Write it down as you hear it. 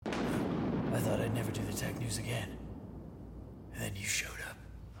I'd never do the tech news again. And then you showed up.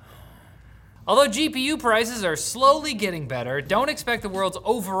 Although GPU prices are slowly getting better, don't expect the world's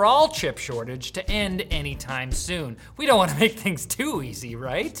overall chip shortage to end anytime soon. We don't want to make things too easy,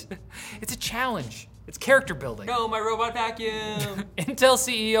 right? It's a challenge. It's character building. Go, my robot vacuum! Intel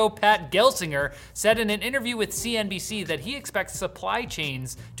CEO Pat Gelsinger said in an interview with CNBC that he expects supply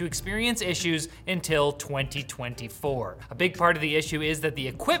chains to experience issues until 2024. A big part of the issue is that the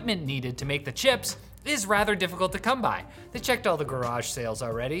equipment needed to make the chips is rather difficult to come by. They checked all the garage sales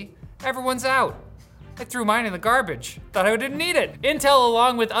already. Everyone's out. I threw mine in the garbage. Thought I didn't need it. Intel,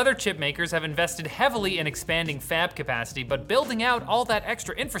 along with other chip makers, have invested heavily in expanding fab capacity, but building out all that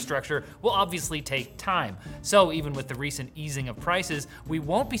extra infrastructure will obviously take time. So even with the recent easing of prices, we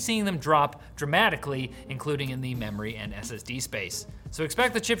won't be seeing them drop dramatically, including in the memory and SSD space. So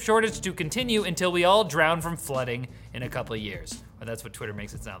expect the chip shortage to continue until we all drown from flooding in a couple of years. Or that's what Twitter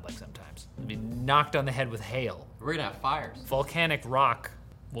makes it sound like sometimes. We'll be knocked on the head with hail. We're gonna have fires. Volcanic rock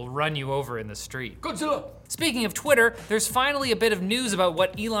will run you over in the street. Godzilla! Speaking of Twitter, there's finally a bit of news about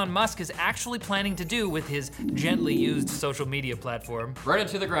what Elon Musk is actually planning to do with his gently used social media platform. Burn it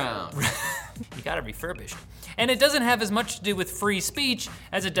to the ground. You got it refurbished. And it doesn't have as much to do with free speech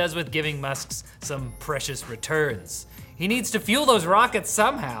as it does with giving Musk some precious returns. He needs to fuel those rockets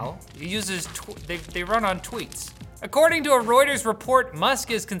somehow. He uses, they run on tweets. According to a Reuters report,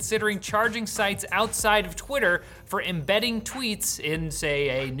 Musk is considering charging sites outside of Twitter for embedding tweets in,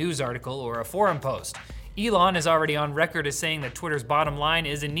 say, a news article or a forum post. Elon is already on record as saying that Twitter's bottom line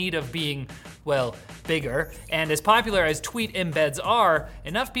is in need of being, well, bigger, and as popular as tweet embeds are,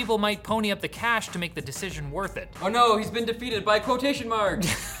 enough people might pony up the cash to make the decision worth it. Oh no, he's been defeated by quotation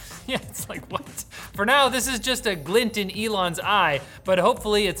marks. Yeah, it's like, what? For now, this is just a glint in Elon's eye, but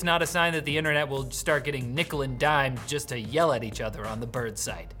hopefully it's not a sign that the internet will start getting nickel and dime just to yell at each other on the bird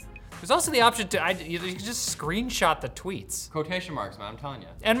site. There's also the option to, you can just screenshot the tweets. Quotation marks, man, I'm telling you.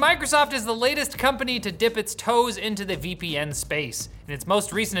 And Microsoft is the latest company to dip its toes into the VPN space in its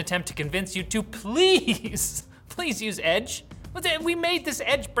most recent attempt to convince you to please use Edge. We made this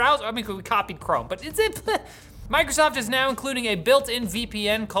Edge browser, I mean, we copied Chrome, but it's it. Microsoft is now including a built-in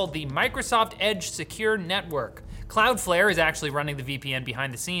VPN called the Microsoft Edge Secure Network. Cloudflare is actually running the VPN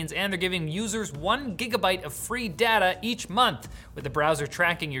behind the scenes, and they're giving users 1 gigabyte of free data each month, with the browser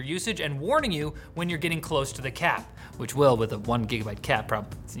tracking your usage and warning you when you're getting close to the cap, which will, with a 1 gigabyte cap,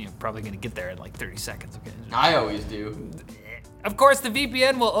 probably gonna get there in like 30 seconds, okay? I always do. Of course, the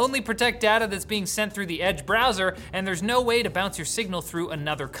VPN will only protect data that's being sent through the Edge browser, and there's no way to bounce your signal through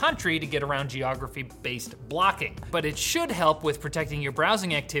another country to get around geography-based blocking. But it should help with protecting your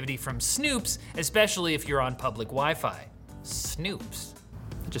browsing activity from snoops, especially if you're on public Wi-Fi. Snoops.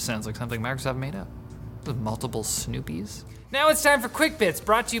 It just sounds like something Microsoft made up. With multiple Snoopies. Now it's time for Quick Bits,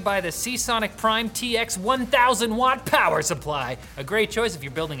 brought to you by the Seasonic Prime TX 1000 watt power supply. A great choice if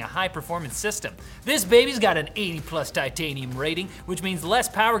you're building a high performance system. This baby's got an 80 plus titanium rating, which means less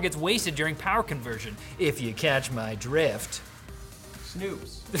power gets wasted during power conversion, if you catch my drift.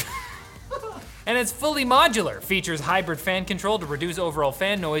 Snoops. And it's fully modular, features hybrid fan control to reduce overall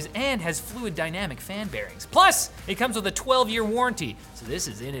fan noise, and has fluid dynamic fan bearings. Plus, it comes with a 12-year warranty, so this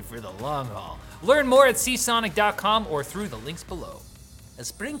is in it for the long haul. Learn more at seasonic.com or through the links below. A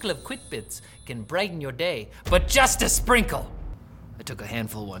sprinkle of Quick Bits can brighten your day, but just a sprinkle. I took a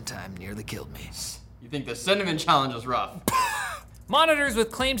handful one time, nearly killed me. You think the cinnamon challenge is rough? Monitors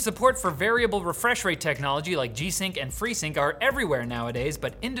with claimed support for variable refresh rate technology like G-Sync and FreeSync are everywhere nowadays,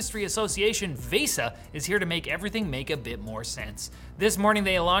 but industry association VESA is here to make everything make a bit more sense. This morning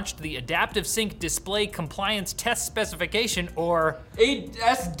they launched the Adaptive Sync Display Compliance Test Specification, or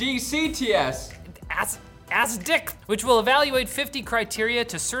ASDCTS. ASDIC, which will evaluate 50 criteria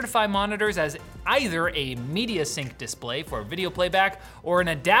to certify monitors as either a media sync display for video playback or an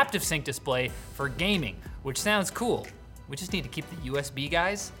adaptive sync display for gaming, which sounds cool. We just need to keep the USB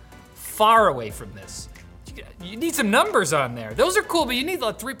guys far away from this. You need some numbers on there. Those are cool, but you need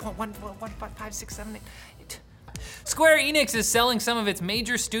like 3.11567. Square Enix is selling some of its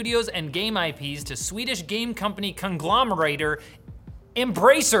major studios and game IPs to Swedish game company conglomerator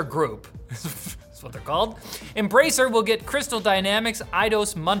Embracer Group. That's what they're called. Embracer will get Crystal Dynamics,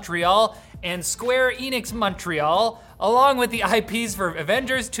 Eidos Montreal, and Square Enix Montreal, along with the IPs for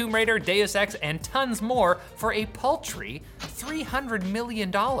Avengers, Tomb Raider, Deus Ex, and tons more for a paltry $300 million.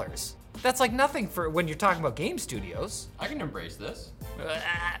 That's like nothing for when you're talking about game studios. I can embrace this.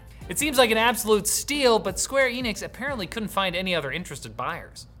 It seems like an absolute steal, but Square Enix apparently couldn't find any other interested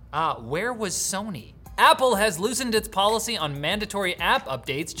buyers. Where was Sony? Apple has loosened its policy on mandatory app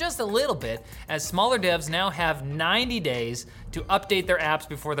updates just a little bit, as smaller devs now have 90 days to update their apps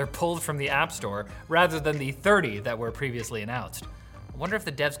before they're pulled from the App Store, rather than the 30 that were previously announced. I wonder if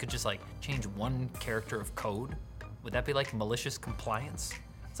the devs could just like change one character of code. Would that be like malicious compliance?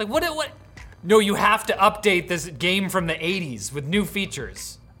 It's like, what? No, you have to update this game from the 80s with new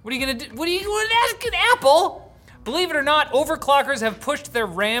features. What are you gonna do? What are you asking Apple? Believe it or not, overclockers have pushed their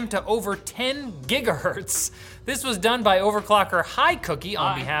RAM to over 10 gigahertz. This was done by overclocker HiCookie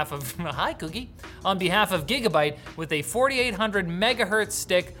on behalf of Gigabyte with a 4800 megahertz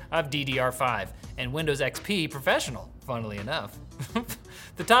stick of DDR5 and Windows XP Professional, funnily enough.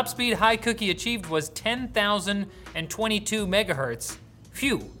 The top speed HiCookie achieved was 10,022 megahertz.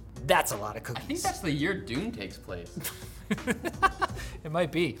 Phew, that's a lot of cookies. I think that's the year Doom takes place. It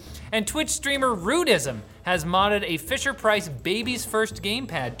might be. And Twitch streamer Rudism has modded a Fisher-Price Baby's First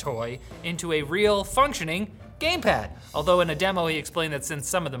Gamepad toy into a real functioning gamepad. Although in a demo he explained that since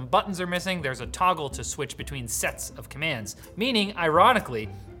some of the buttons are missing, there's a toggle to switch between sets of commands. Meaning, ironically,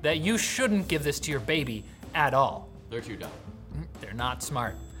 that you shouldn't give this to your baby at all. They're too dumb. They're not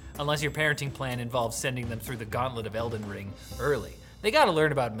smart. Unless your parenting plan involves sending them through the gauntlet of Elden Ring early. They gotta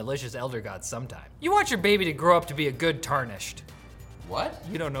learn about malicious elder gods sometime. You want your baby to grow up to be a good tarnished. What?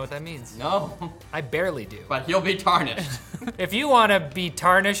 You don't know what that means. No. I barely do. But he'll be tarnished. If you wanna be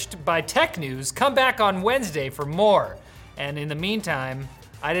tarnished by tech news, come back on Wednesday for more. And in the meantime,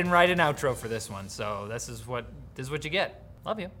 I didn't write an outro for this one, so this is what you get. Love you.